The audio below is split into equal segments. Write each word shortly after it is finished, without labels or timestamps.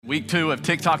week 2 of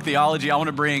TikTok Theology. I want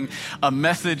to bring a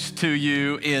message to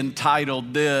you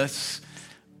entitled this,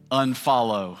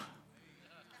 Unfollow.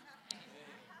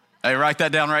 Hey, write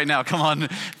that down right now. Come on,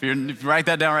 write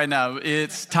that down right now.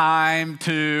 It's time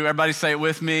to, everybody say it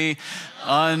with me,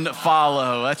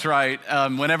 unfollow. That's right.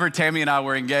 Whenever Tammy and I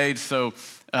were engaged,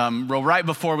 right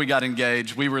before we got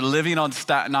engaged, we were living on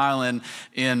Staten Island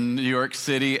in New York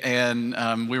City,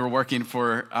 and we were working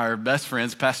for our best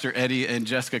friends, Pastor Eddie and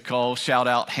Jessica Cole. Shout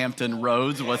out Hampton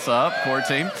Roads. What's up, core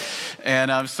team?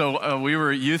 And so we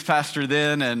were youth pastor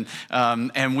then,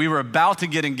 and we were about to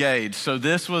get engaged. So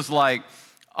this was like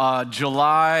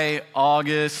July,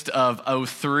 August of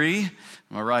 03.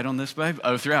 Am I right on this, babe?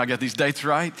 03, I got these dates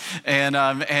right. And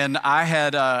I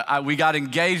had, we got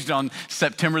engaged on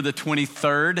September the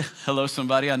 23rd. Hello,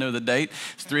 somebody, I know the date.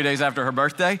 It's 3 days after her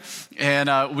birthday.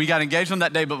 And we got engaged on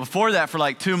that day, but before that, for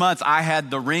like 2 months, I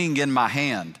had the ring in my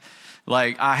hand.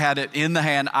 Like I had it in the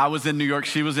hand. I was in New York,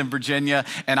 she was in Virginia,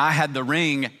 and I had the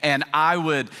ring, and I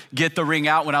would get the ring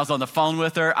out when I was on the phone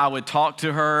with her. I would talk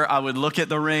to her. I would look at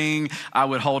the ring. I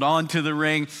would hold on to the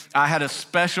ring. I had a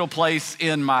special place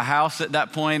in my house at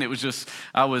that point. It was just,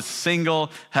 I was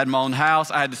single, had my own house.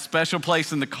 I had a special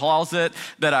place in the closet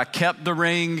that I kept the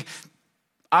ring.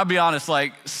 I'll be honest,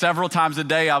 like several times a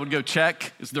day I would go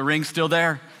check, is the ring still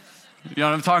there? You know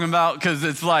what I'm talking about? Because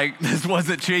it's like, this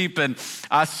wasn't cheap, and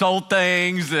I sold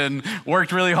things and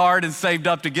worked really hard and saved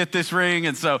up to get this ring.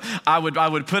 And so I would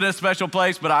put it in a special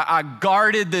place, but I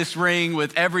guarded this ring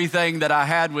with everything that I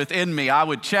had within me. I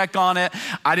would check on it.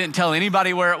 I didn't tell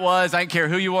anybody where it was. I didn't care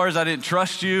who you were. I didn't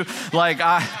trust you. Like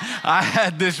I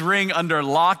had this ring under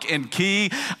lock and key.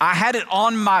 I had it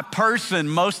on my person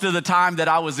most of the time that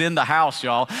I was in the house,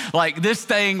 y'all. Like this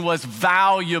thing was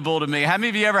valuable to me. How many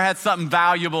of you ever had something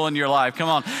valuable in your life? Come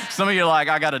on. Some of you are like,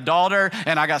 I got a daughter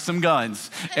and I got some guns.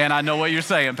 And I know what you're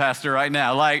saying, Pastor, right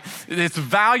now. Like, it's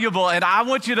valuable. And I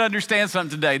want you to understand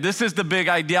something today. This is the big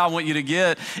idea I want you to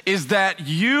get, is that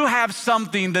you have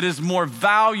something that is more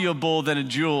valuable than a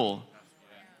jewel.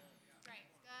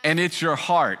 And it's your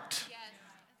heart.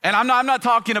 And I'm not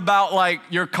talking about like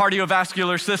your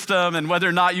cardiovascular system and whether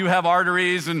or not you have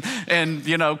arteries and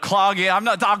you know, clogging. I'm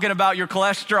not talking about your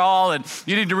cholesterol and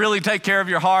you need to really take care of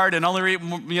your heart and only eat,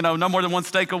 you know, no more than one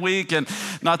steak a week. And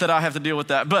not that I have to deal with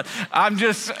that, but I'm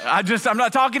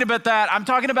not talking about that. I'm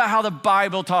talking about how the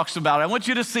Bible talks about it. I want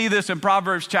you to see this in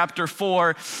Proverbs chapter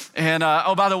 4. And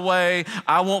oh, by the way,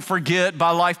 I Won't Forget by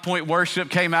Life Point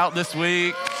Worship came out this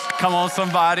week. Come on,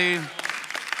 somebody.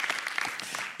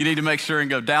 You need to make sure and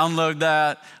go download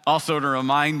that. Also to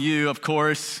remind you, of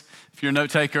course, if you're a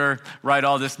note taker, write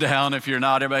all this down. If you're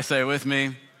not, everybody say it with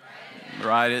me.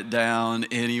 Write it down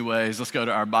anyways. Let's go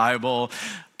to our Bible.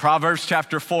 Proverbs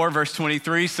chapter 4, verse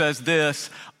 23 says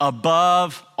this,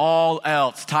 above all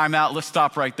else. Time out, let's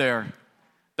stop right there.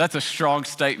 That's a strong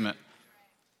statement.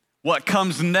 What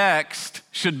comes next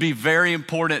should be very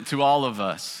important to all of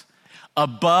us.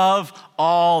 Above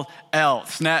all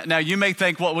else. Now you may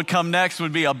think what would come next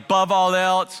would be above all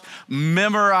else,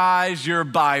 memorize your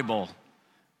Bible.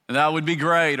 And that would be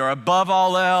great. Or above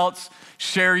all else,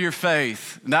 share your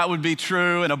faith. And that would be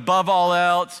true. And above all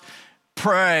else,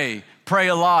 pray. Pray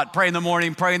a lot. Pray in the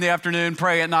morning, pray in the afternoon,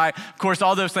 pray at night. Of course,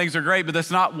 all those things are great, but that's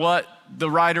not what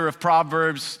the writer of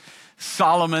Proverbs,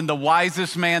 Solomon, the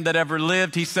wisest man that ever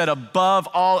lived, he said, above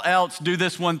all else, do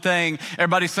this one thing.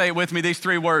 Everybody say it with me, these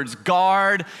 3 words,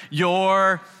 guard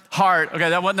your heart. Okay,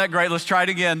 that wasn't that great. Let's try it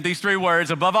again. These 3 words,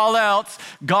 above all else,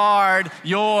 guard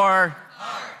your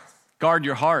heart. Guard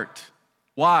your heart.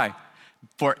 Why?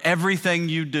 For everything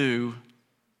you do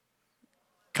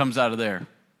comes out of there.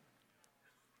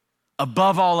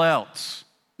 Above all else.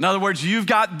 In other words, you've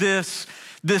got this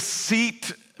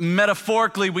seat.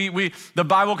 Metaphorically, the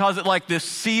Bible calls it like this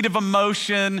seat of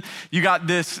emotion. You got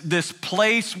this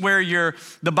place where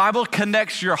the Bible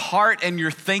connects your heart and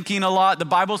your thinking a lot. The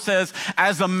Bible says,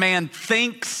 as a man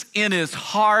thinks in his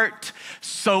heart,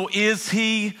 so is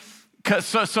he.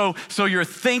 So your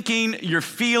thinking, your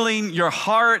feeling, your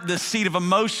heart, the seat of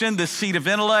emotion, the seat of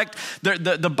intellect,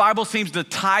 the Bible seems to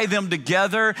tie them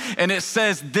together, and it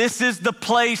says this is the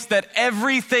place that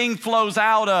everything flows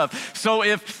out of. So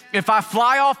if I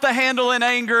fly off the handle in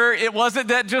anger, it wasn't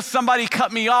that just somebody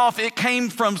cut me off, it came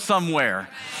from somewhere.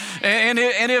 And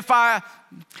if I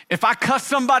cuss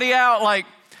somebody out, like,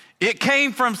 it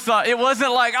came from it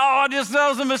wasn't like, oh, that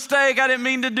was a mistake. I didn't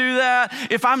mean to do that.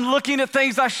 If I'm looking at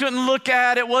things I shouldn't look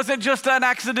at, it wasn't just an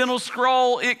accidental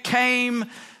scroll. It came,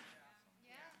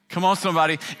 come on,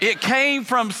 somebody. It came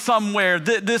from somewhere.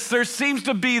 There seems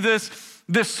to be this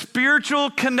spiritual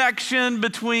connection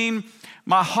between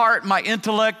my heart, my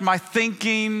intellect, my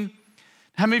thinking,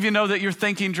 How many of you know that your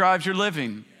thinking drives your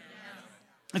living?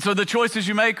 And so the choices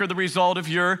you make are the result of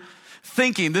your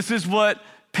thinking. This is what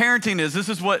parenting is. This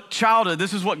is what childhood,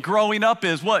 this is what growing up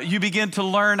is. What you begin to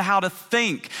learn how to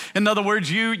think. In other words,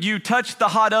 you touch the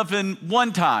hot oven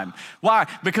one time. Why?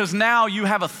 Because now you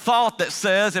have a thought that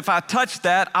says, if I touch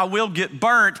that, I will get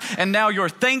burnt. And now your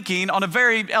thinking, on a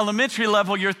very elementary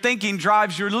level, your thinking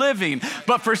drives your living.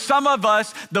 But for some of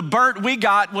us, the burnt we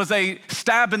got was a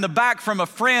stab in the back from a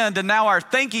friend. And now our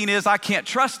thinking is, I can't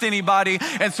trust anybody.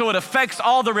 And so it affects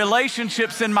all the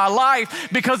relationships in my life,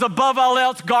 because above all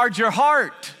else, guard your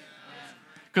heart.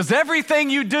 Because everything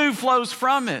you do flows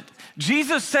from it.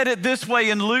 Jesus said it this way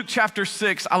in Luke chapter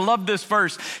 6. I love this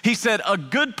verse. He said, a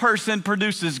good person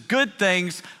produces good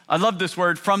things, I love this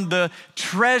word, from the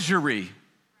treasury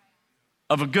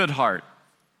of a good heart,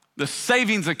 the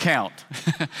savings account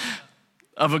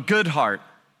of a good heart.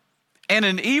 And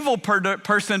an evil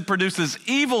person produces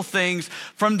evil things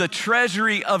from the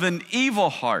treasury of an evil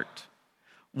heart.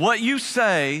 What you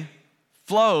say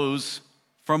flows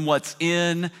from what's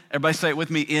in, everybody say it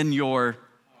with me, in your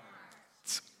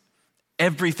heart.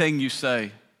 Everything you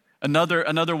say.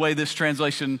 Another way this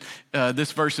translation,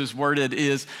 this verse is worded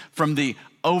is, from the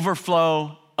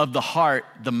overflow of the heart,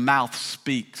 the mouth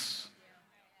speaks.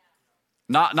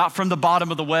 Not from the bottom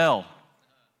of the well.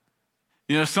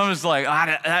 You know, someone's like,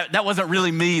 that wasn't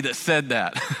really me that said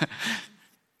that.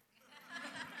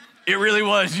 It really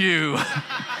was you.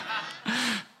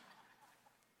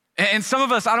 And some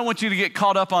of us, I don't want you to get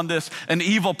caught up on this, an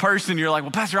evil person. You're like,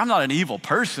 well, Pastor, I'm not an evil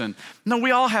person. No,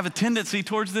 we all have a tendency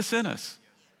towards this in us.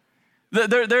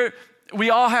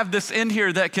 We all have this in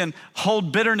here that can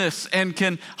hold bitterness and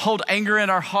can hold anger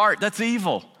in our heart. That's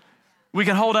evil. We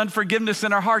can hold unforgiveness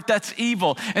in our heart. That's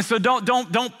evil. And so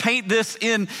don't paint this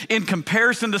in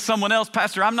comparison to someone else.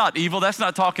 Pastor, I'm not evil. That's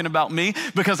not talking about me,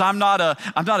 because I'm not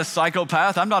a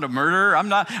psychopath. I'm not a murderer.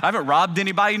 I haven't robbed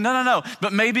anybody. No.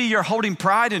 But maybe you're holding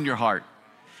pride in your heart,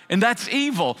 and that's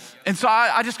evil. And so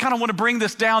I just kind of want to bring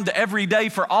this down to every day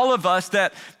for all of us,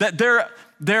 that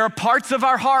there are parts of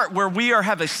our heart where we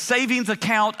have a savings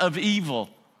account of evil.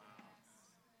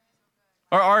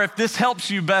 Or if this helps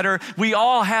you better, we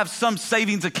all have some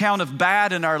savings account of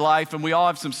bad in our life, and we all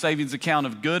have some savings account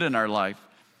of good in our life.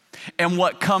 And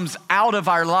what comes out of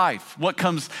our life, what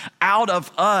comes out of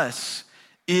us,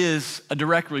 is a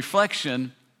direct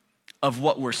reflection of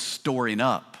what we're storing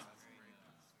up,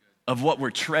 of what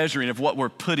we're treasuring, of what we're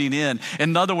putting in.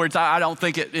 In other words, I don't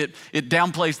think it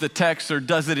downplays the text or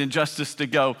does it injustice to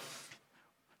go,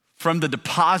 from the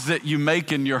deposit you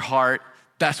make in your heart,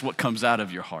 that's what comes out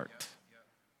of your heart.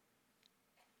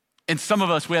 And some of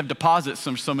us, we have deposits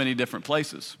from so many different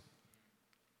places.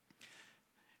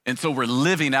 And so we're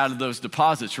living out of those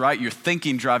deposits, right? Your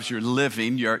thinking drives your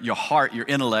living, your heart, your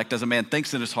intellect. As a man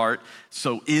thinks in his heart,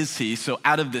 so is he. So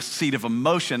out of this seed of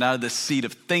emotion, out of this seed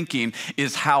of thinking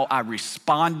is how I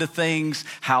respond to things,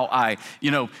 how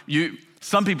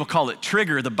some people call it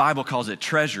trigger, the Bible calls it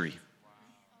treasury.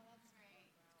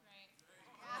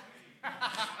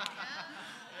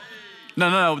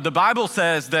 No. The Bible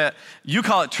says that you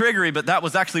call it triggery, but that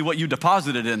was actually what you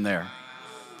deposited in there.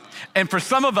 And for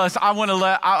some of us, I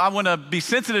want to be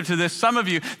sensitive to this. Some of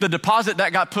you, the deposit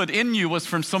that got put in you was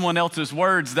from someone else's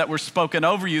words that were spoken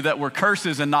over you that were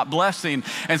curses and not blessing.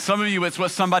 And some of you, it's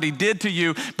what somebody did to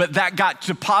you, but that got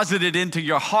deposited into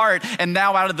your heart. And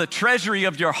now out of the treasury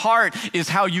of your heart is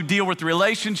how you deal with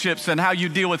relationships and how you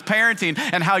deal with parenting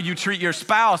and how you treat your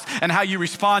spouse and how you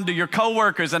respond to your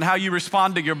coworkers and how you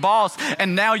respond to your boss.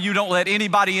 And now you don't let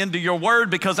anybody into your word,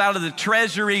 because out of the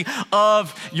treasury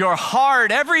of your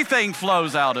heart, everything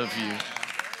flows out of you.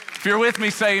 If you're with me,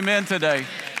 say amen today.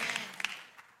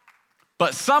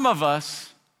 But some of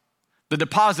us, the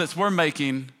deposits we're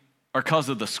making are because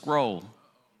of the scroll.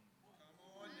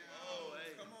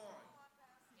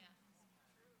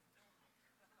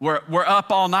 We're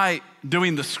up all night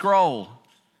doing the scroll,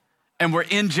 and we're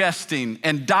ingesting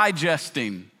and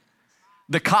digesting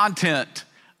the content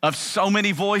of so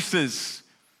many voices.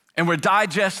 And we're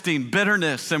digesting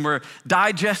bitterness, and we're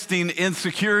digesting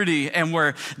insecurity, and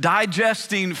we're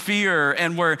digesting fear,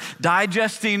 and we're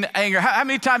digesting anger. How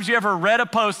many times you ever read a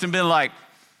post and been like,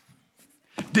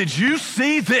 did you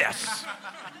see this?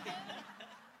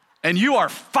 And you are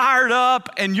fired up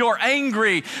and you're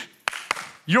angry.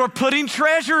 You're putting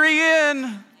treasury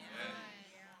in.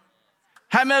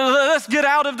 Let's get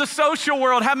out of the social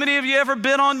world. How many of you ever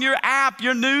been on your app,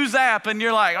 your news app, and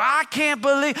you're like, I can't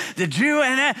believe, did you?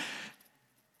 And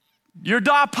you're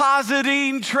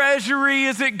depositing treasury.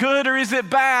 Is it good or is it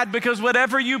bad? Because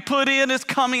whatever you put in is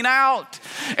coming out.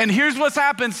 And here's what's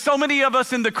happened. So many of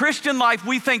us in the Christian life,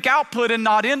 we think output and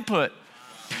not input.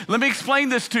 Let me explain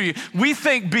this to you. We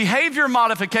think behavior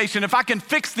modification, if I can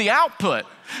fix the output,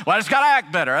 well, I just gotta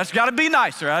act better. I just gotta be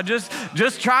nicer. I just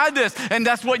try this. And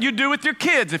that's what you do with your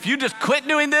kids. If you just quit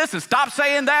doing this and stop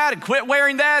saying that and quit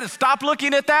wearing that and stop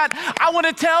looking at that, I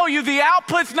wanna tell you the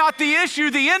output's not the issue,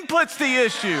 the input's the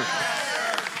issue.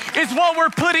 It's what we're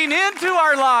putting into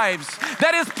our lives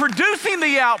that is producing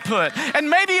the output. And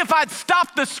maybe if I'd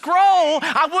stopped the scroll,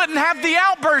 I wouldn't have the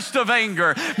outburst of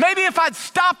anger. Maybe if I'd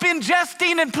stop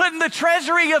ingesting and putting the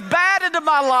treasury of bad into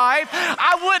my life,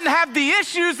 I wouldn't have the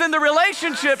issues in the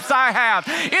relationships I have.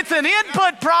 It's an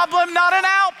input problem, not an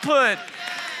output.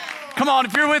 Come on,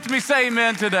 if you're with me, say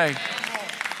amen today.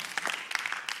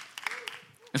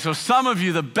 And so some of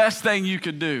you, the best thing you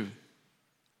could do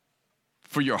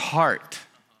for your heart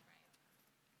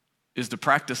is to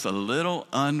practice a little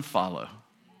unfollow.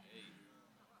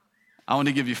 I want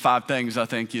to give you 5 things I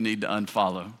think you need to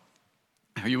unfollow.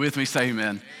 Are you with me? Say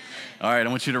amen. All right, I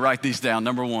want you to write these down.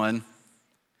 Number 1,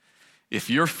 if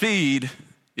your feed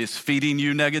is feeding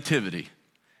you negativity,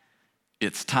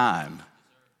 it's time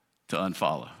to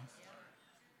unfollow.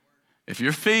 If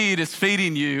your feed is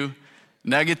feeding you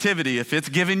negativity, if it's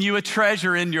giving you a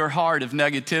treasure in your heart of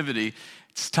negativity,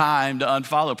 it's time to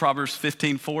unfollow. Proverbs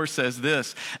 15:4 says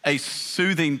this, a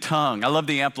soothing tongue. I love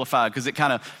the Amplified because it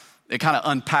kind of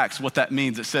unpacks what that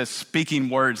means. It says speaking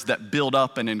words that build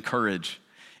up and encourage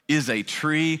is a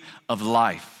tree of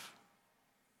life.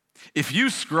 If you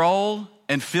scroll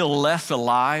and feel less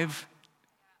alive,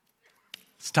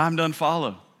 it's time to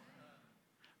unfollow.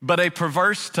 But a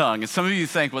perverse tongue, and some of you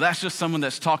think, well, that's just someone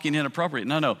that's talking inappropriate.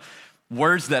 No.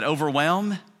 Words that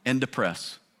overwhelm and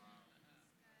depress.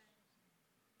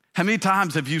 How many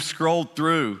times have you scrolled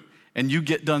through and you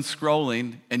get done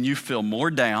scrolling and you feel more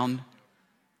down,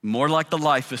 more like the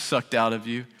life is sucked out of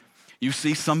you? You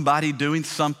see somebody doing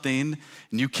something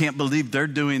and you can't believe they're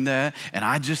doing that, and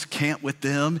I just can't with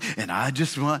them, and I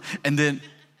just want,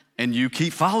 and you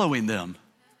keep following them.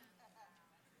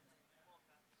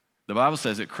 The Bible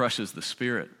says it crushes the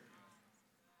spirit.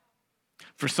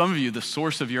 For some of you, the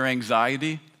source of your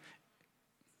anxiety,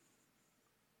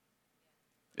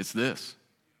 it's this.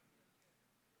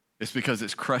 It's because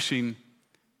it's crushing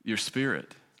your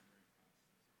spirit.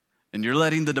 And you're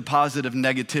letting the deposit of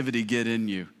negativity get in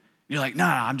you. You're like, no,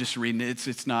 I'm just reading it.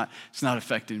 It's not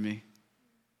affecting me.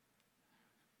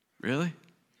 Really?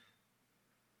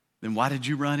 Then why did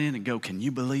you run in and go, can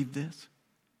you believe this?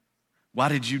 Why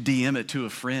did you DM it to a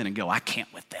friend and go, I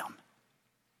can't with them?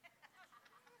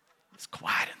 It's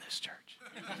quiet in this church.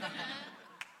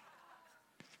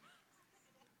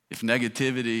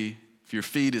 If your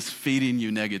feed is feeding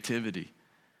you negativity,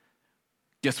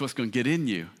 guess what's going to get in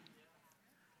you?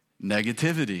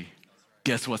 Negativity.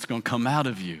 Guess what's going to come out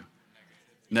of you?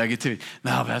 Negativity.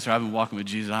 No, Pastor, I've been walking with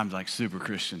Jesus. I'm like super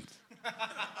Christian.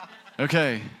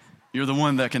 Okay, you're the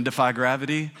one that can defy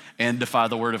gravity and defy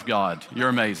the word of God. You're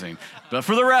amazing. But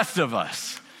for the rest of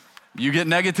us, you get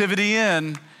negativity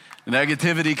in,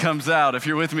 negativity comes out. If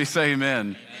you're with me, say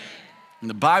amen. And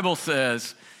the Bible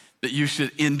says that you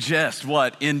should ingest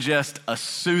what? Ingest a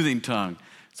soothing tongue.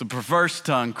 So perverse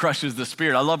tongue crushes the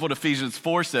spirit. I love what Ephesians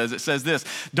 4 says. It says this,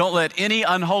 don't let any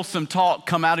unwholesome talk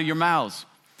come out of your mouths,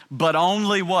 but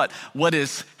only what? What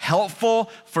is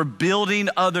helpful for building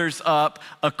others up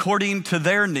according to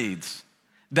their needs,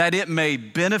 that it may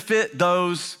benefit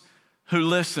those who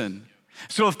listen.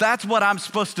 So if that's what I'm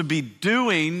supposed to be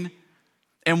doing,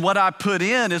 and what I put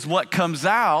in is what comes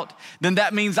out, then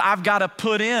that means I've got to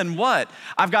put in what?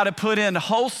 I've got to put in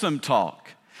wholesome talk.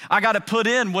 I got to put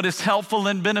in what is helpful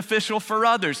and beneficial for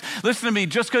others. Listen to me,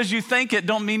 just because you think it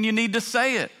don't mean you need to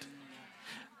say it.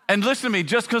 And listen to me,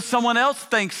 just because someone else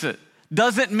thinks it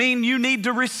doesn't mean you need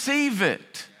to receive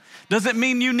it. Doesn't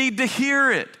mean you need to hear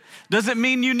it. Doesn't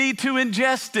mean you need to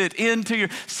ingest it into your,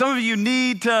 some of you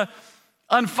need to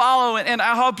unfollow, and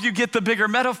I hope you get the bigger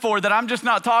metaphor that I'm just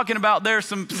not talking about. There's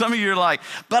some of you are like,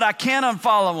 but I can't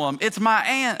unfollow them. It's my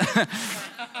aunt.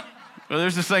 Well,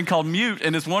 there's this thing called mute,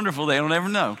 and it's wonderful. They don't ever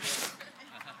know.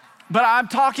 But I'm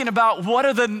talking about what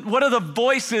are the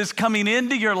voices coming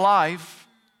into your life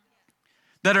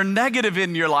that are negative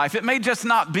in your life. It may just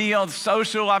not be on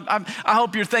social. I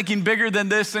hope you're thinking bigger than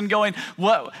this and going,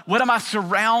 what am I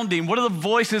surrounding? What are the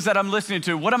voices that I'm listening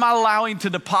to? What am I allowing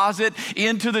to deposit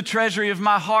into the treasury of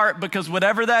my heart? Because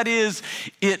whatever that is,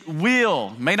 it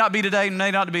will, may not be today,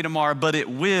 may not be tomorrow, but it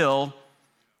will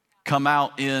come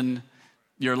out in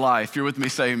your life. If you're with me,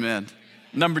 say amen.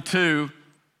 Number 2,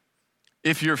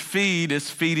 if your feed is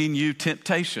feeding you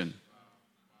temptation,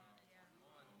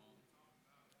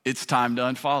 it's time to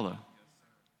unfollow.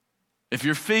 If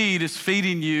your feed is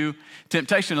feeding you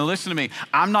temptation, and listen to me,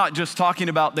 I'm not just talking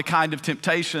about the kind of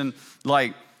temptation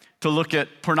like to look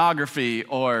at pornography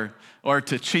or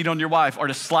to cheat on your wife or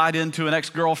to slide into an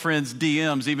ex-girlfriend's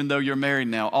DMs even though you're married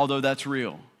now, although that's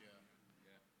real.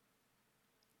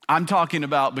 I'm talking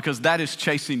about because that is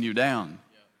chasing you down.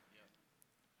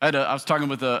 I was talking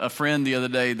with a friend the other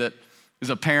day that is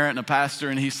a parent and a pastor,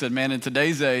 and he said, man, in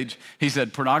today's age, he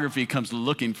said, pornography comes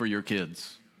looking for your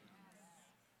kids.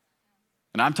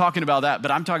 And I'm talking about that, but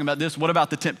I'm talking about this. What about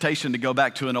the temptation to go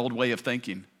back to an old way of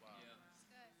thinking?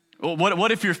 Well,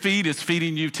 what if your feed is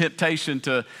feeding you temptation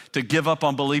to give up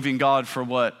on believing God for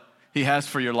what he has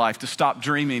for your life, to stop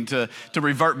dreaming, to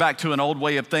revert back to an old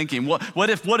way of thinking? What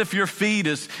if your feed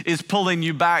is pulling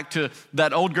you back to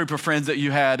that old group of friends that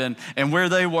you had and where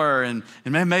they were, and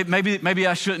maybe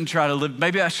I shouldn't try to live,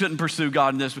 maybe I shouldn't pursue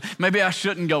God in this, maybe I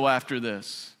shouldn't go after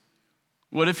this.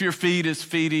 What if your feed is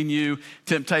feeding you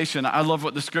temptation? I love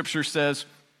what the scripture says.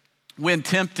 When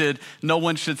tempted, no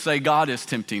one should say, God is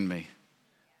tempting me.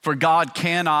 For God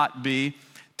cannot be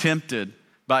tempted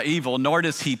by evil, nor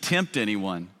does he tempt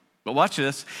anyone. But watch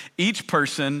this. Each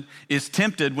person is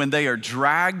tempted when they are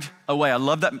dragged away. I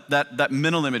love that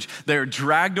mental image. They are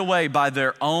dragged away by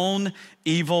their own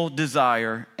evil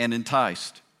desire and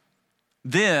enticed.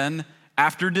 Then,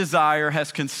 after desire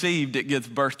has conceived, it gives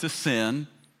birth to sin.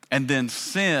 And then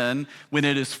sin, when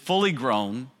it is fully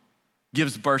grown,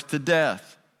 gives birth to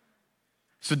death.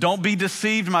 So don't be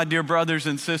deceived, my dear brothers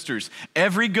and sisters.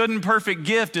 Every good and perfect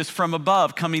gift is from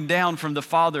above, coming down from the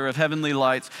Father of heavenly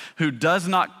lights, who does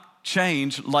not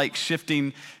change like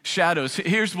shifting shadows.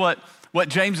 Here's what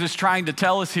James is trying to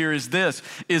tell us here is this,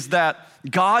 is that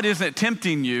God isn't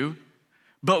tempting you,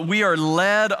 but we are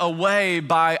led away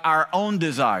by our own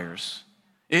desires.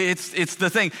 It's the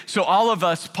thing. So all of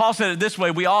us, Paul said it this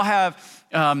way, we all have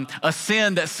a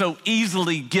sin that so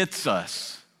easily gets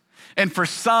us. And for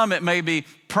some, it may be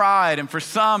pride, and for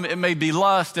some, it may be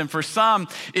lust, and for some,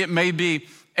 it may be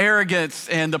arrogance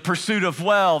and the pursuit of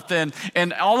wealth.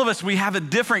 And all of us, we have a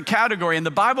different category. And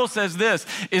the Bible says this,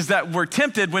 is that we're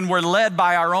tempted when we're led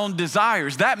by our own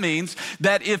desires. That means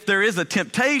that if there is a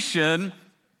temptation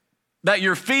that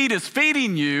your feed is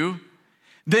feeding you,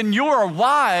 then you are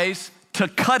wise to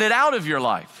cut it out of your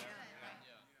life.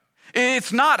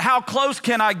 It's not how close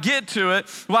can I get to it.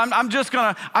 Well, I'm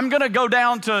gonna go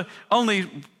down to only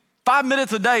 5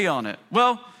 minutes a day on it.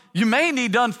 Well, you may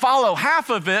need to unfollow half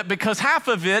of it because half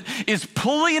of it is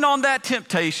pulling on that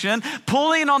temptation,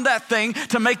 pulling on that thing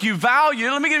to make you value.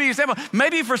 Let me give you an example.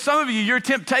 Maybe for some of you, your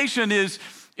temptation is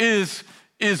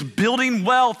building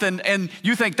wealth and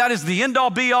you think that is the end all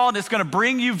be all and it's gonna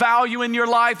bring you value in your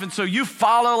life. And so you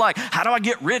follow like, how do I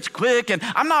get rich quick? And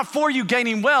I'm not for you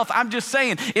gaining wealth. I'm just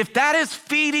saying, if that is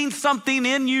feeding something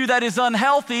in you that is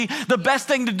unhealthy, the best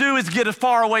thing to do is get as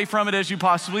far away from it as you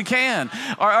possibly can.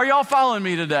 Are y'all following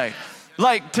me today?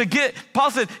 Like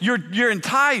Paul said, you're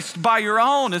enticed by your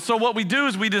own. And so what we do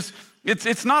is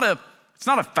it's not a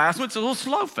fast one, it's a little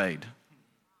slow fade.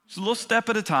 It's a little step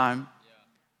at a time.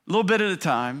 A little bit at a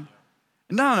time.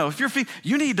 No, if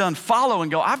you need to unfollow and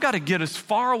go, I've got to get as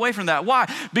far away from that.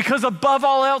 Why? Because above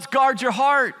all else, guard your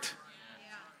heart.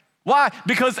 Why?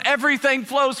 Because everything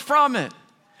flows from it.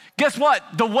 Guess what?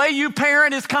 The way you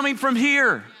parent is coming from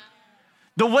here.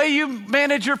 The way you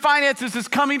manage your finances is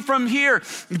coming from here.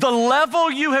 The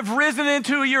level you have risen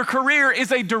into your career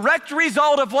is a direct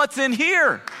result of what's in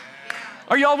here.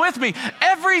 Are y'all with me?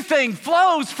 Everything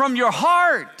flows from your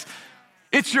heart.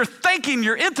 It's your thinking,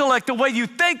 your intellect, the way you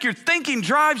think. Your thinking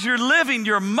drives your living,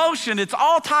 your emotion. It's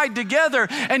all tied together,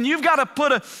 and you've got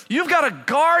to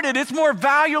guard it. It's more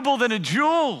valuable than a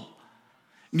jewel.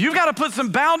 You've got to put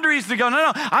some boundaries to go,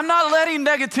 no, I'm not letting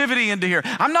negativity into here.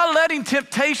 I'm not letting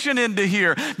temptation into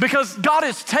here because God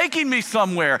is taking me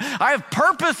somewhere. I have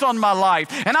purpose on my life,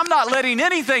 and I'm not letting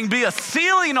anything be a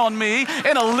ceiling on me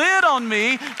and a lid on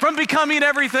me from becoming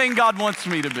everything God wants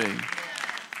me to be.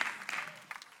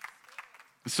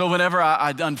 So whenever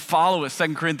I unfollow it,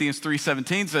 2 Corinthians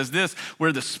 3:17 says this,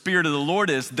 where the Spirit of the Lord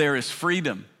is, there is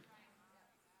freedom.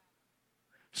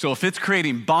 So if it's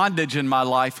creating bondage in my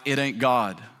life, it ain't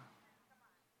God.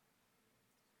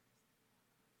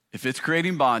 If it's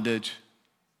creating bondage,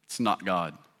 it's not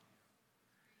God.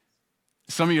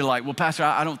 Some of you are like, well, Pastor,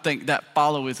 I don't think that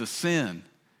follow is a sin.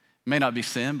 It may not be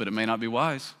sin, but it may not be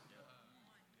wise.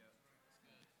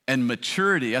 And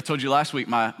maturity, I told you last week,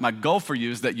 my goal for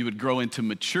you is that you would grow into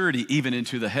maturity, even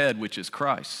into the head, which is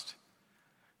Christ.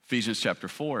 Ephesians chapter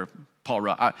 4, Paul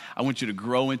wrote, I want you to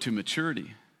grow into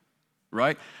maturity,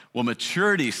 right? Well,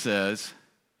 maturity says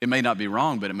it may not be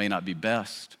wrong, but it may not be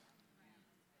best.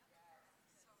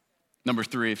 Number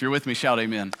 3, if you're with me, shout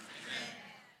amen.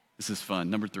 This is fun.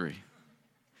 Number 3.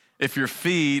 If your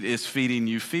feed is feeding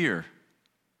you fear,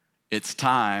 it's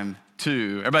time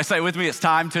to, everybody say it with me, it's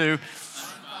time to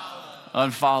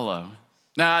unfollow.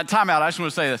 Now, time out, I just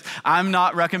want to say this. I'm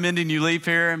not recommending you leave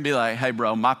here and be like, hey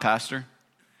bro, my pastor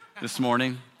this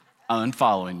morning, I'm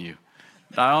unfollowing you.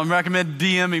 I don't recommend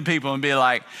DMing people and be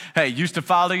like, hey, used to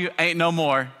follow you, ain't no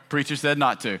more. Preacher said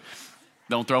not to.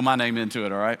 Don't throw my name into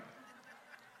it, all right?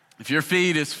 If your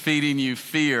feed is feeding you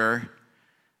fear,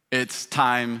 it's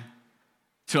time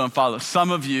to unfollow. Some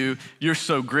of you, you're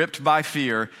so gripped by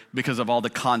fear because of all the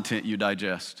content you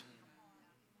digest.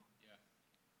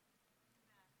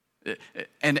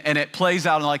 And it plays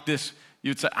out like this.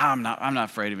 You'd say, I'm not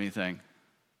afraid of anything.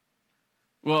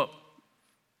 Well,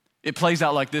 it plays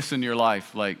out like this in your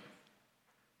life. Like,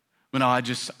 what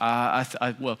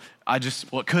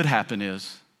could happen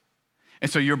is. And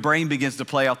so your brain begins to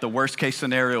play out the worst case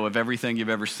scenario of everything you've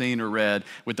ever seen or read,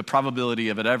 with the probability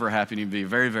of it ever happening to be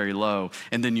very, very low.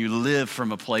 And then you live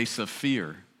from a place of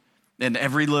fear. And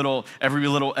every little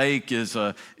ache is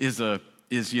a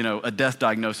death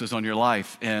diagnosis on your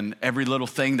life, and every little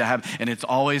thing that happens, and it's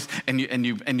always, and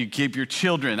you keep your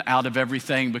children out of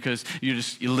everything because you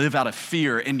live out of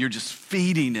fear, and you're just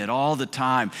feeding it all the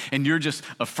time, and you're just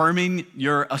affirming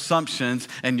your assumptions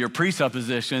and your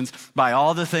presuppositions by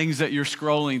all the things that you're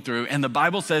scrolling through. And the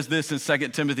Bible says this in 2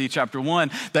 Timothy chapter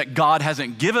 1, that God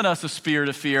hasn't given us a spirit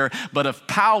of fear, but of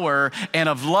power and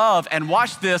of love, and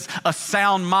watch this, a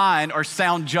sound mind or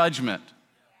sound judgment.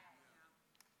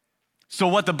 So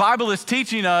what the Bible is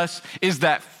teaching us is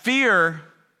that fear,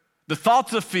 the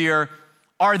thoughts of fear,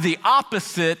 are the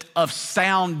opposite of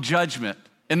sound judgment.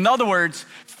 In other words,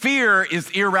 fear is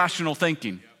irrational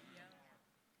thinking.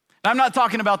 Now, I'm not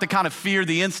talking about the kind of fear,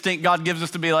 the instinct God gives us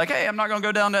to be like, hey, I'm not gonna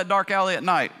go down that dark alley at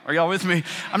night. Are y'all with me?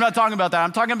 I'm not talking about that.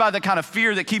 I'm talking about the kind of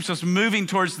fear that keeps us moving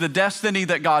towards the destiny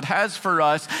that God has for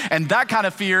us. And that kind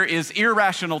of fear is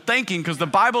irrational thinking, because the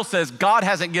Bible says God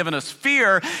hasn't given us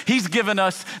fear. He's given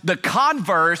us the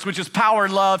converse, which is power,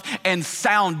 love, and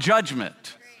sound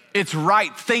judgment. It's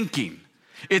right thinking.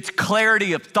 It's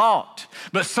clarity of thought.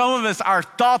 But some of us, our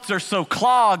thoughts are so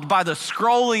clogged by the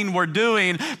scrolling we're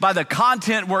doing, by the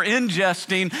content we're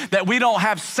ingesting, that we don't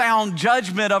have sound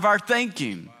judgment of our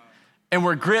thinking. And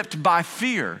we're gripped by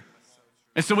fear.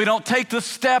 And so we don't take the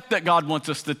step that God wants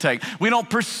us to take. We don't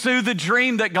pursue the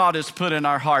dream that God has put in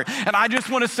our heart. And I just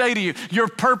want to say to you, your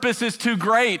purpose is too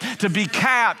great to be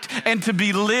capped and to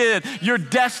be lid. Your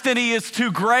destiny is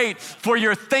too great for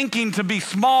your thinking to be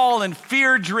small and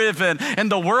fear-driven,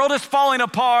 and the world is falling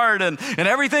apart and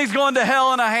everything's going to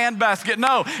hell in a handbasket.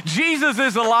 No, Jesus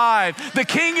is alive. The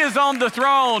King is on the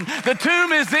throne. The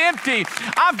tomb is empty.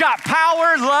 I've got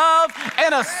power, love,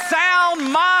 and a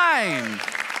sound mind.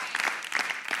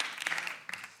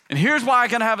 And here's why I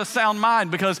can have a sound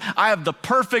mind, because I have the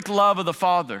perfect love of the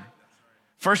Father.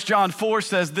 1 John 4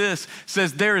 says this,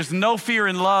 says there is no fear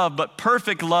in love, but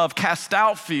perfect love casts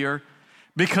out fear,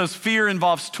 because fear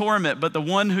involves torment, but the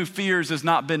one who fears has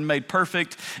not been made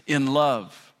perfect in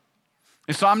love.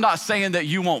 And so I'm not saying that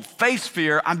you won't face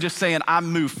fear. I'm just saying I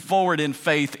move forward in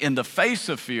faith in the face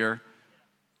of fear,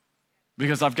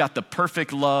 because I've got the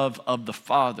perfect love of the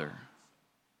Father.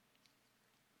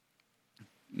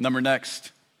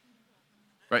 Next.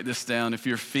 Write this down. If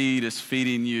your feed is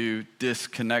feeding you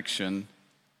disconnection,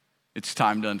 it's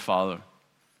time to unfollow.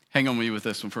 Hang on with me with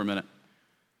this one for a minute.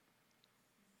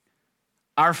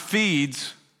 Our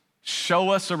feeds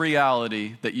show us a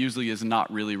reality that usually is not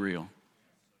really real,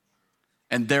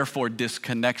 and therefore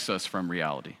disconnects us from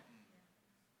reality.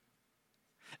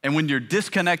 And when you're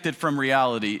disconnected from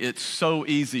reality, it's so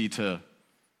easy to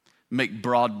make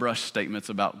broad brush statements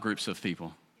about groups of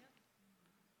people.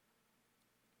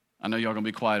 I know y'all gonna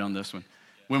be quiet on this one.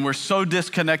 When we're so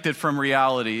disconnected from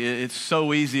reality, it's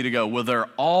so easy to go, well, they're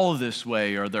all this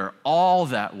way or they're all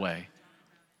that way.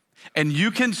 And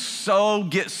you can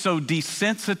get so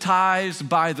desensitized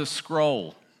by the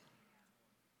scroll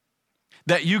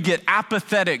that you get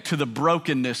apathetic to the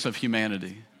brokenness of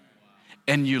humanity,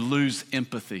 and you lose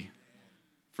empathy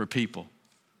for people.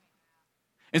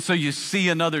 And so you see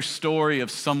another story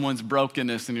of someone's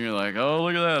brokenness and you're like, oh,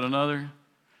 look at that, another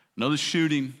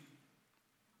shooting.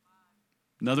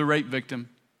 Another rape victim.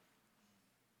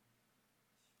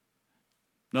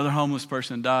 Another homeless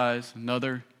person dies.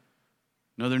 Another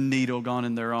needle gone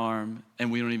in their arm,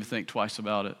 and we don't even think twice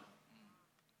about it.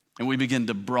 And we begin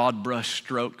to broad brush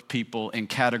stroke people and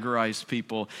categorize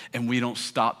people, and we don't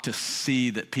stop to see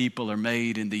that people are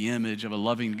made in the image of a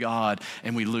loving God,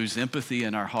 and we lose empathy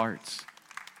in our hearts.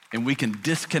 And we can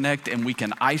disconnect and we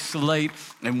can isolate,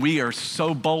 and we are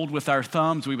so bold with our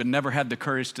thumbs, we would never have the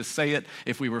courage to say it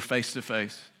if we were face to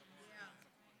face.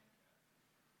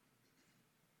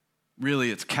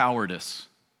 Really, it's cowardice,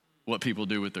 what people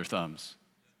do with their thumbs.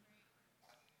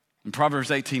 And Proverbs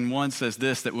 18:1 says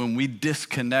this, that when we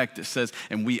disconnect, it says,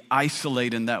 and we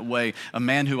isolate in that way, a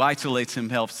man who isolates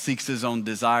himself seeks his own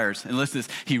desires. And listen to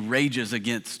this, he rages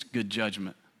against good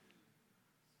judgment.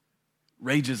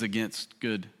 Rages against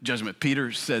good judgment.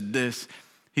 Peter said this,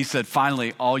 he said,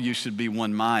 finally, all you should be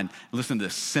one mind. Listen to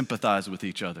this, sympathize with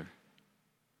each other.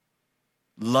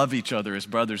 Love each other as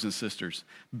brothers and sisters.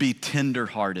 Be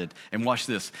tenderhearted. And watch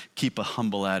this, keep a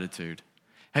humble attitude.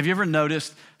 Have you ever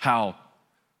noticed how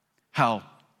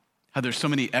there's so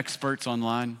many experts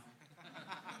online?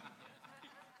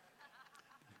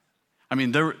 I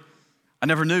mean, I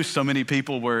never knew so many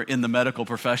people were in the medical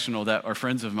professional that are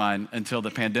friends of mine until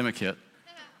the pandemic hit.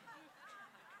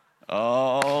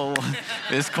 Oh,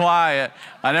 it's quiet.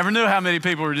 I never knew how many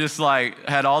people were just like,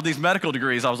 had all these medical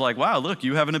degrees. I was like, wow, look,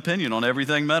 you have an opinion on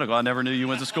everything medical. I never knew you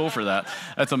went to school for that.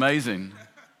 That's amazing.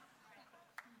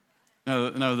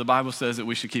 No, the Bible says that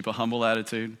we should keep a humble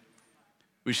attitude.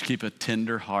 We should keep a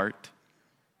tender heart.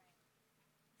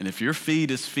 And if your feed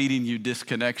is feeding you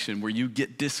disconnection, where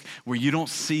you don't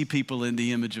see people in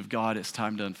the image of God, it's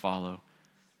time to unfollow.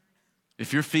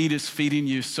 If your feed is feeding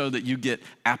you so that you get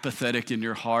apathetic in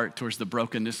your heart towards the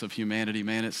brokenness of humanity,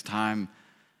 man, it's time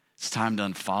to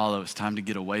unfollow. It's time to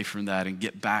get away from that and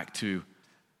get back to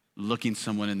looking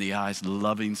someone in the eyes,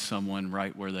 loving someone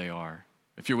right where they are.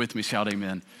 If you're with me, shout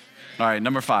amen. All right,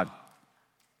 number 5.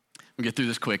 We'll get through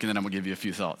this quick and then I'm gonna give you a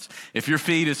few thoughts. If your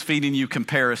feed is feeding you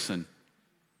comparison,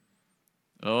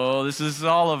 oh, this is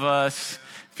all of us.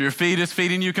 If your feed is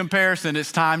feeding you comparison,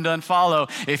 it's time to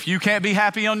unfollow. If you can't be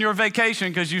happy on your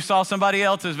vacation because you saw somebody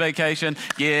else's vacation,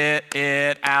 get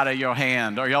it out of your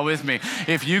hand. Are y'all with me?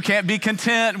 If you can't be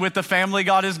content with the family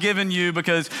God has given you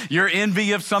because you're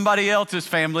envy of somebody else's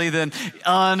family, then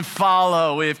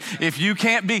unfollow. If you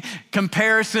can't be,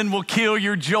 comparison will kill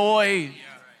your joy.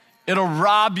 It'll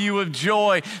rob you of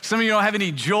joy. Some of you don't have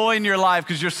any joy in your life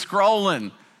because you're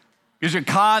scrolling.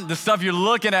 Because the stuff you're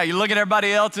looking at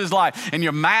everybody else's life, and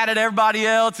you're mad at everybody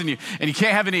else, and you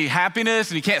can't have any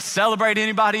happiness, and you can't celebrate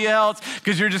anybody else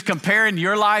because you're just comparing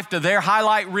your life to their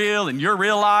highlight reel and your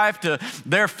real life to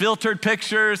their filtered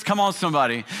pictures. Come on,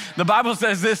 somebody. The Bible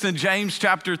says this in James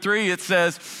chapter 3. It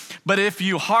says, but if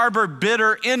you harbor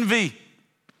bitter envy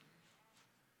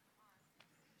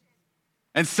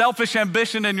and selfish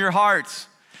ambition in your hearts,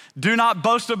 do not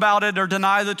boast about it or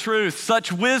deny the truth.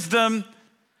 Such wisdom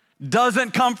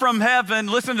doesn't come from heaven.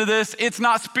 Listen to this. It's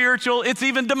not spiritual. It's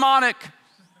even demonic.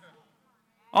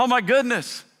 Oh my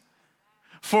goodness.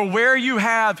 For where you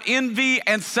have envy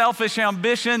and selfish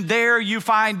ambition, there you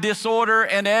find disorder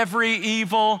and every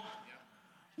evil.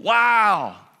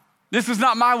 Wow. This is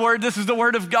not my word. This is the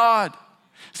word of God.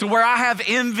 So where I have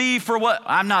envy for what?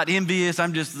 I'm not envious.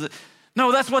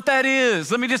 No, that's what that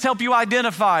is. Let me just help you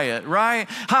identify it, right?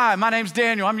 Hi, my name's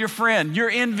Daniel. I'm your friend.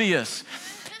 You're envious.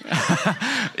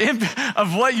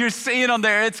 Of what you're seeing on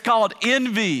there. It's called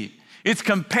envy. It's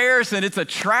comparison. It's a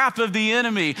trap of the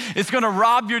enemy. It's going to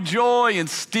rob your joy and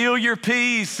steal your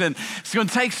peace, and it's going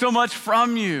to take so much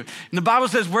from you. And the Bible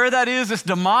says where that is, it's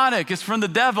demonic. It's from the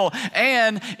devil,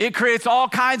 and it creates all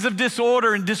kinds of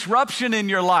disorder and disruption in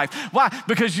your life. Why?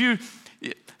 Because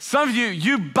some of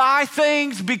you buy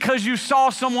things because you saw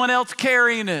someone else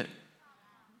carrying it.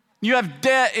 You have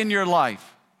debt in your life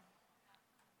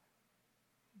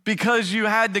because you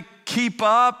had to keep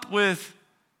up with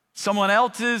someone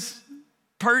else's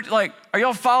are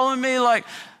y'all following me? Like,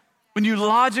 when you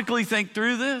logically think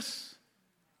through this,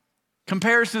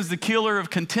 comparison is the killer of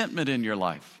contentment in your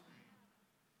life.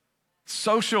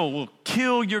 Social will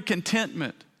kill your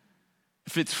contentment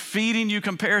if it's feeding you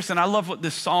comparison. I love what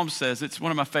this psalm says. It's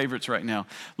one of my favorites right now.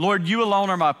 Lord, you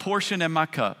alone are my portion and my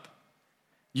cup.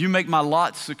 You make my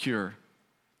lot secure.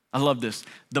 I love this.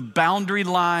 The boundary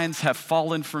lines have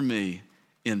fallen for me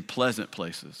in pleasant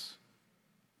places.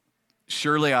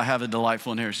 Surely I have a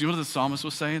delightful inheritance. You know what the psalmist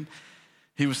was saying?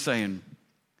 He was saying,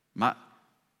 my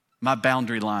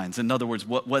boundary lines. In other words,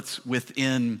 what's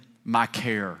within my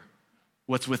care,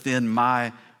 what's within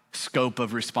my scope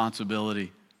of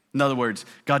responsibility. In other words,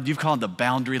 God, you've called the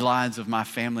boundary lines of my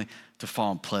family to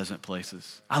fall in pleasant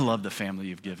places. I love the family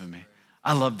you've given me.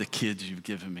 I love the kids you've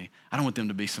given me. I don't want them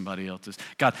to be somebody else's.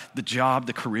 God, the job,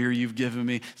 the career you've given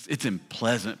me, it's in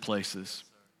pleasant places.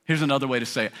 Here's another way to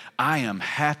say it. I am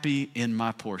happy in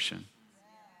my portion.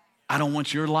 I don't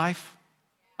want your life.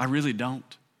 I really don't.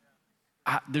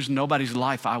 There's nobody's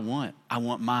life I want. I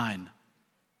want mine.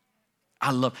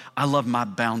 I love my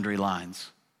boundary lines.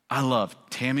 I love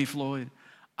Tammy Floyd.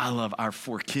 I love our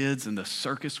 4 kids and the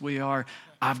circus we are.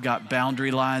 I've got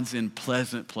boundary lines in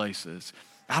pleasant places.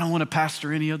 I don't want to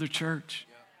pastor any other church.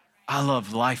 I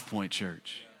love Life Point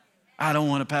Church. I don't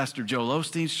want to pastor Joel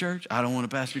Osteen's church. I don't want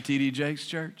to pastor T.D. Jakes'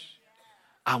 church.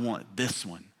 I want this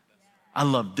one. I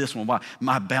love this one. Why?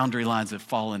 My boundary lines have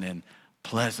fallen in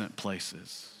pleasant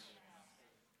places.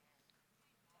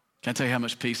 Can I tell you how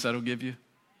much peace that'll give you?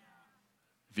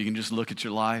 If you can just look at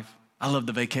your life. I love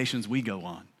the vacations we go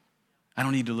on. I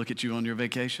don't need to look at you on your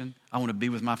vacation. I want to be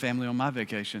with my family on my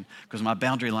vacation because my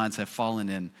boundary lines have fallen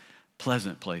in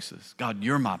pleasant places. God,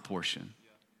 you're my portion.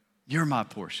 You're my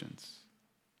portions.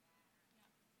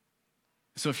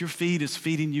 So if your feed is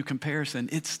feeding you comparison,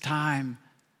 it's time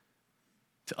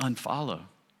to unfollow.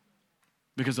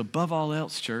 Because above all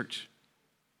else, church,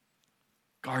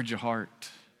 guard your heart.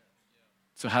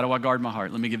 So how do I guard my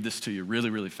heart? Let me give this to you really,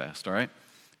 really fast, all right?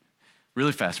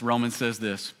 Really fast. Romans says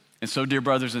this. And so, dear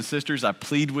brothers and sisters, I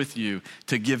plead with you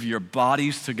to give your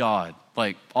bodies to God,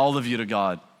 like all of you to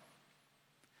God.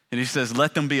 And he says,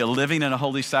 let them be a living and a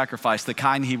holy sacrifice, the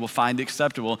kind he will find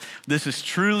acceptable. This is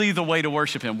truly the way to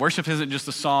worship him. Worship isn't just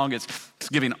a song, it's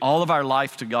giving all of our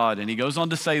life to God. And he goes on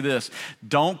to say this,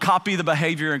 don't copy the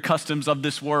behavior and customs of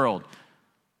this world.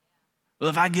 Well,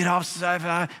 if I get off, if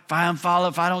I unfollow,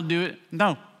 if I don't do it,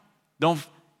 no, don't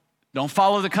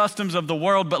follow the customs of the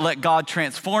world, but let God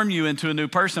transform you into a new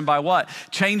person by what?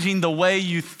 Changing the way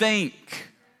you think.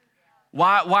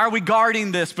 Why are we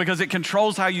guarding this? Because it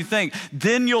controls how you think.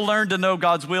 Then you'll learn to know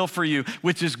God's will for you,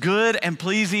 which is good and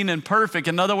pleasing and perfect.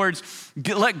 In other words,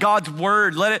 let God's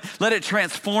word, let it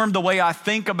transform the way I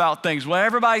think about things. What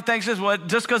everybody thinks is what,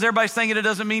 just because everybody's thinking it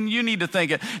doesn't mean you need to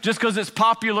think it. Just because it's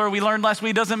popular, we learned last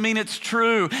week, doesn't mean it's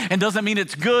true and doesn't mean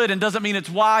it's good and doesn't mean it's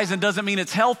wise and doesn't mean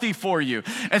it's healthy for you.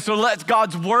 And so let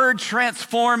God's word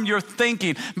transform your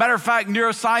thinking. Matter of fact,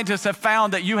 neuroscientists have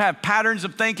found that you have patterns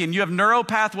of thinking. You have neural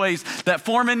pathways that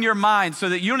form in your mind so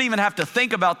that you don't even have to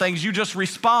think about things, you just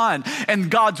respond.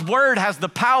 And God's word has the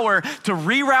power to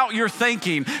reroute your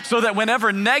thinking so that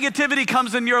whenever negativity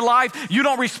comes in your life, you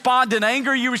don't respond in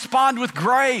anger, you respond with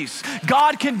grace.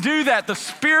 God can do that. The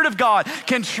Spirit of God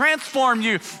can transform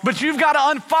you, but you've got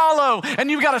to unfollow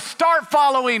and you've got to start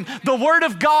following the word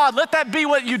of God. Let that be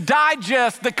what you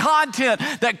digest, the content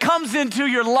that comes into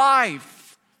your life.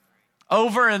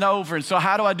 Over and over. And so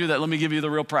how do I do that? Let me give you the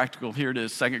real practical. Here it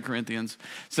is. 2 Corinthians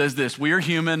says this, we are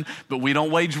human, but we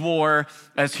don't wage war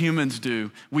as humans do.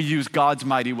 We use God's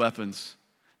mighty weapons,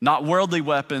 not worldly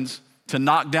weapons, to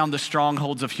knock down the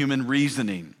strongholds of human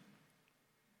reasoning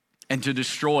and to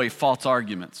destroy false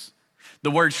arguments. The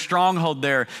word stronghold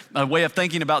there, a way of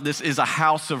thinking about this is a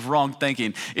house of wrong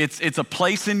thinking. It's a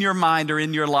place in your mind or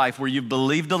in your life where you've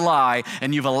believed a lie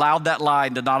and you've allowed that lie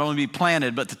to not only be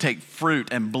planted, but to take fruit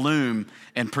and bloom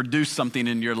and produce something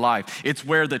in your life. It's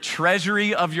where the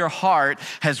treasury of your heart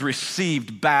has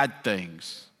received bad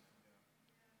things.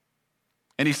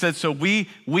 And he said, so we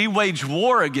wage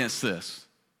war against this.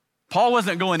 Paul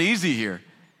wasn't going easy here.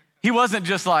 He wasn't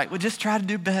just like, well, just try to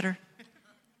do better.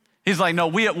 He's like, no,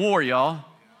 we at war, y'all.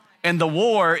 And the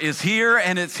war is here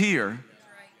and it's here.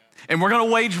 And we're going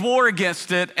to wage war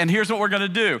against it. And here's what we're going to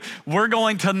do. We're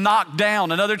going to knock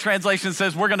down. Another translation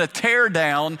says we're going to tear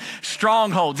down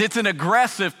strongholds. It's an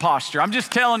aggressive posture. I'm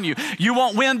just telling you, you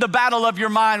won't win the battle of your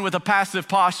mind with a passive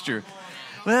posture.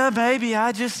 Well, baby,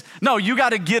 no, you got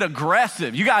to get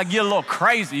aggressive. You got to get a little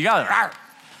crazy. You got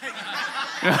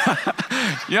to,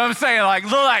 you know what I'm saying?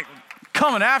 Like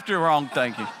coming after wrong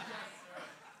thinking.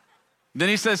 Then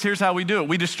he says, here's how we do it.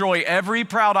 We destroy every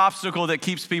proud obstacle that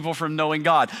keeps people from knowing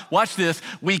God. Watch this.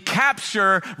 We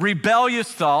capture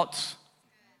rebellious thoughts.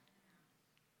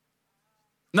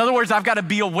 In other words, I've got to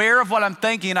be aware of what I'm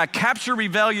thinking. I capture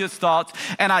rebellious thoughts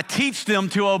and I teach them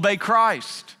to obey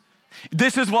Christ.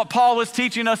 This is what Paul was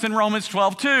teaching us in Romans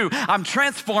 12:2. I'm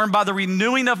transformed by the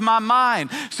renewing of my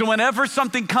mind. So whenever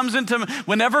something comes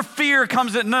whenever fear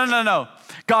comes in, no.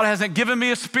 God hasn't given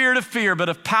me a spirit of fear, but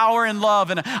of power and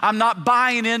love. And I'm not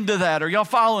buying into that. Are y'all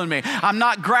following me? I'm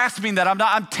not grasping that.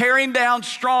 I'm tearing down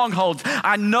strongholds.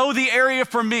 I know the area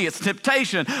for me. It's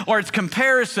temptation, or it's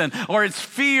comparison, or it's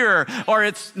fear, or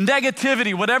it's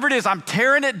negativity, whatever it is. I'm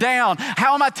tearing it down.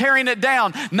 How am I tearing it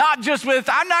down? Not just with,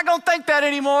 I'm not going to think that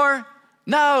anymore.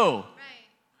 No.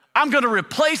 I'm going to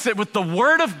replace it with the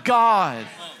word of God.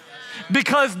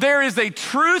 Because there is a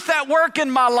truth at work in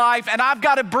my life and I've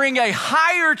got to bring a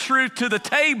higher truth to the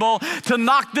table to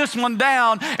knock this one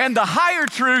down. And the higher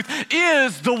truth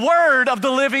is the word of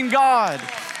the living God.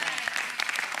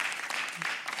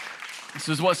 This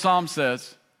is what Psalm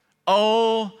says.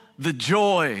 Oh, the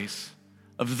joys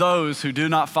of those who do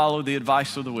not follow the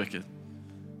advice of the wicked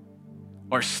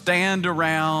or stand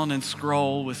around and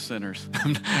scroll with sinners.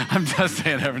 I'm just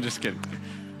saying, I'm just kidding.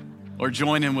 or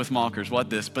join in with mockers. What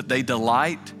this? But they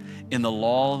delight in the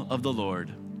law of the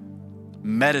Lord,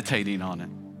 meditating on it.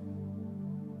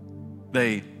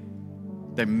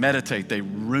 They meditate, they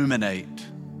ruminate.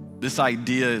 This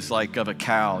idea is like of a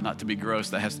cow, not to be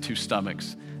gross, that has 2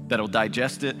 stomachs, that'll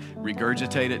digest it,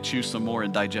 regurgitate it, chew some more,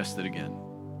 and digest it again.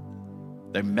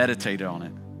 They meditate on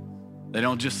it. They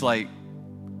don't just like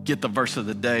get the verse of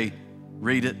the day,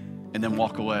 read it, and then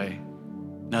walk away.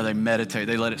 No, they meditate.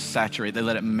 They let it saturate. They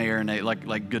let it marinate,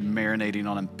 like good marinating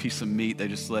on a piece of meat. They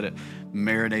just let it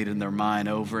marinate in their mind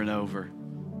over and over.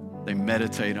 They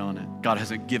meditate on it. God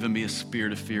hasn't given me a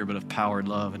spirit of fear, but of power and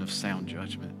love and of sound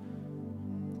judgment.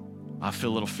 I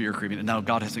feel a little fear creeping. No,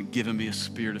 God hasn't given me a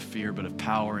spirit of fear, but of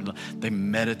power and love. They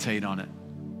meditate on it.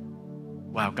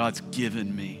 Wow, God's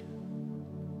given me.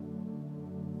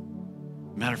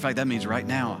 Matter of fact, that means right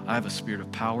now I have a spirit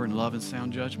of power and love and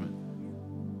sound judgment.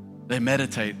 They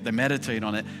meditate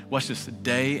on it. Watch this,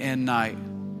 day and night,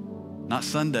 not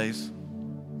Sundays,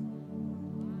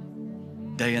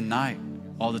 day and night,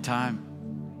 all the time.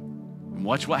 And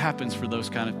watch what happens for those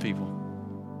kind of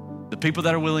people. The people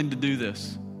that are willing to do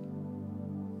this,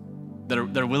 that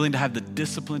are willing to have the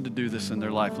discipline to do this in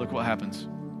their life, look what happens.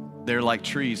 They're like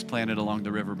trees planted along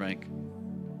the riverbank,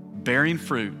 bearing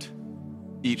fruit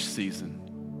each season.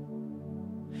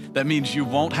 That means you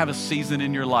won't have a season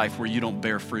in your life where you don't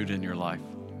bear fruit in your life.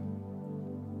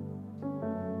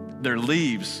 Their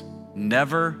leaves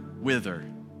never wither,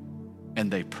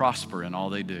 and they prosper in all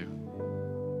they do.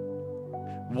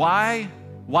 Why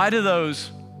do those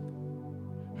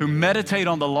who meditate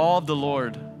on the law of the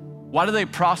Lord, why do they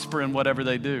prosper in whatever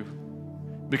they do?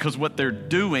 Because what they're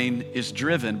doing is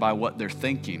driven by what they're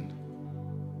thinking.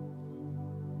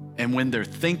 And when their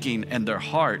thinking and their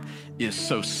heart is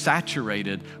so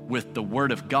saturated with the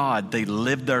Word of God, they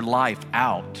live their life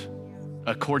out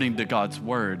according to God's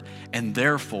Word. And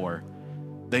therefore,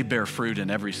 they bear fruit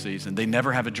in every season. They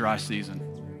never have a dry season.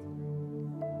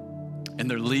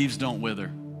 And their leaves don't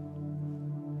wither.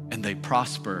 And they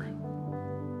prosper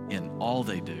in all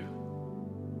they do.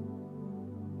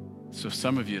 So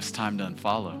some of you, it's time to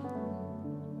unfollow.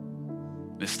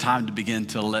 It's time to begin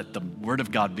to let the Word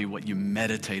of God be what you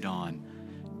meditate on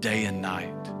day and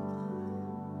night.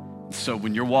 So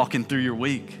when you're walking through your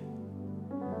week,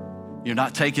 you're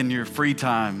not taking your free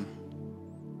time.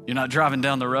 You're not driving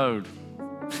down the road.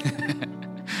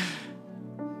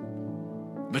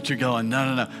 But you're going,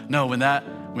 no, when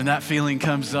that feeling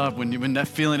comes up, when that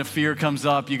feeling of fear comes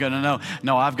up, you're gonna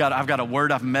no, I've got a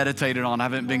word I've meditated on. I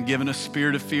haven't been given a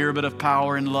spirit of fear, but of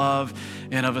power and love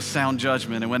and of a sound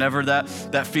judgment. And whenever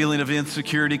that feeling of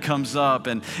insecurity comes up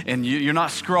and you're not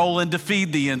scrolling to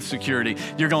feed the insecurity,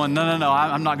 you're going, no,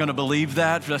 I'm not gonna believe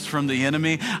that. That's from the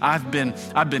enemy. I've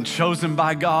been chosen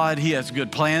by God. He has good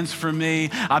plans for me.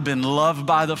 I've been loved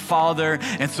by the Father.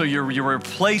 And so you're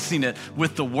replacing it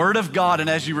with the Word of God. And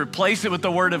as you replace it with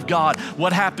the Word of God,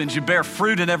 what happens? You bear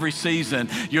fruit in every season.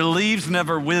 Your leaves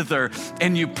never wither,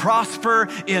 and you prosper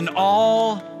in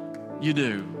all you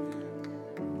do.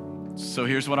 So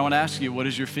here's what I want to ask you. What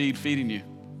is your feed feeding you?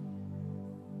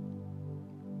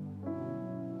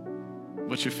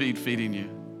 What's your feed feeding you?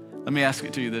 Let me ask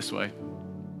it to you this way.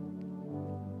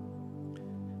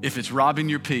 If it's robbing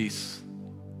your peace,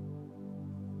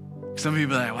 some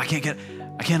people are like, well,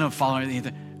 I can't unfollow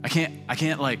anything. I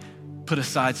can't like put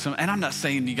aside some, and I'm not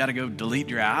saying you got to go delete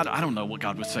your app. I don't know what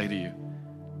God would say to you.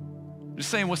 I'm just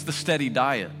saying, what's the steady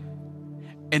diet?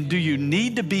 And do you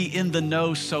need to be in the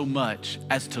know so much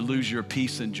as to lose your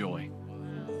peace and joy?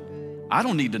 I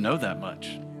don't need to know that much.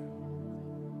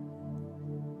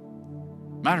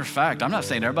 Matter of fact, I'm not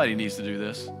saying everybody needs to do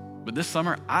this, but this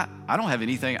summer, I don't have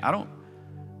anything.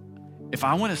 If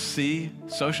I want to see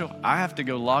social, I have to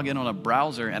go log in on a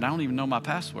browser and I don't even know my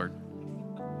password.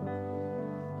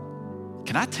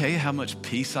 Can I tell you how much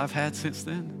peace I've had since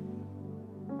then?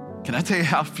 Can I tell you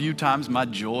how few times my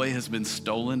joy has been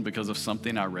stolen because of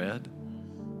something I read?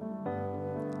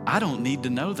 I don't need to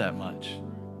know that much.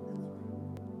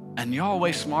 And y'all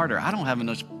way smarter. I don't have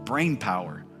enough brain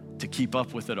power to keep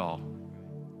up with it all.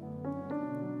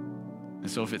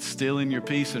 And so if it's stealing your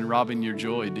peace and robbing your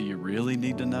joy, do you really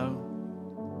need to know?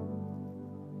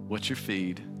 What's your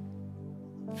feed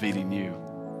feeding you?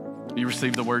 You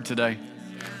received the word today?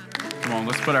 Come on,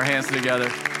 let's put our hands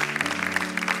together.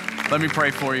 Let me pray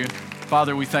for you.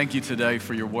 Father, we thank you today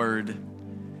for your word.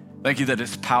 Thank you that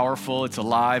it's powerful, it's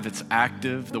alive, it's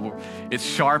active. It's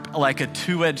sharp like a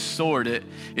two-edged sword.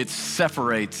 It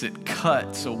separates, it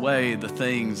cuts away the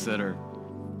things that are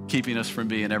keeping us from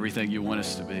being everything you want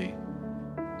us to be.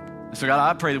 And so God,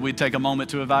 I pray that we'd take a moment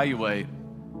to evaluate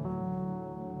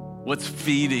what's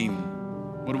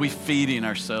feeding What are we feeding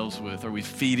ourselves with? Are we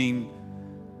feeding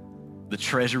the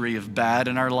treasury of bad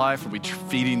in our life? Are we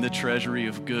feeding the treasury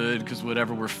of good? Because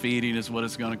whatever we're feeding is what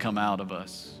is going to come out of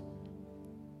us.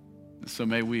 So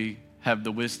may we have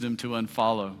the wisdom to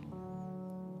unfollow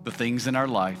the things in our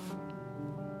life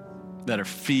that are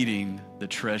feeding the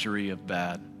treasury of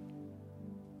bad.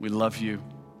 We love you.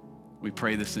 We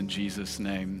pray this in Jesus'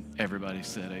 name. Everybody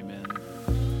said amen.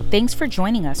 Thanks for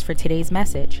joining us for today's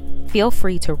message. Feel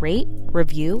free to rate,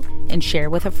 review, and share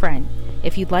with a friend.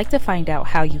 If you'd like to find out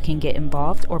how you can get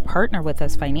involved or partner with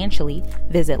us financially,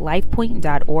 visit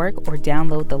lifepoint.org or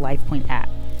download the LifePoint app.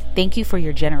 Thank you for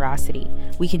your generosity.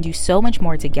 We can do so much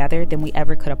more together than we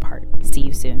ever could apart. See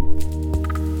you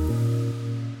soon.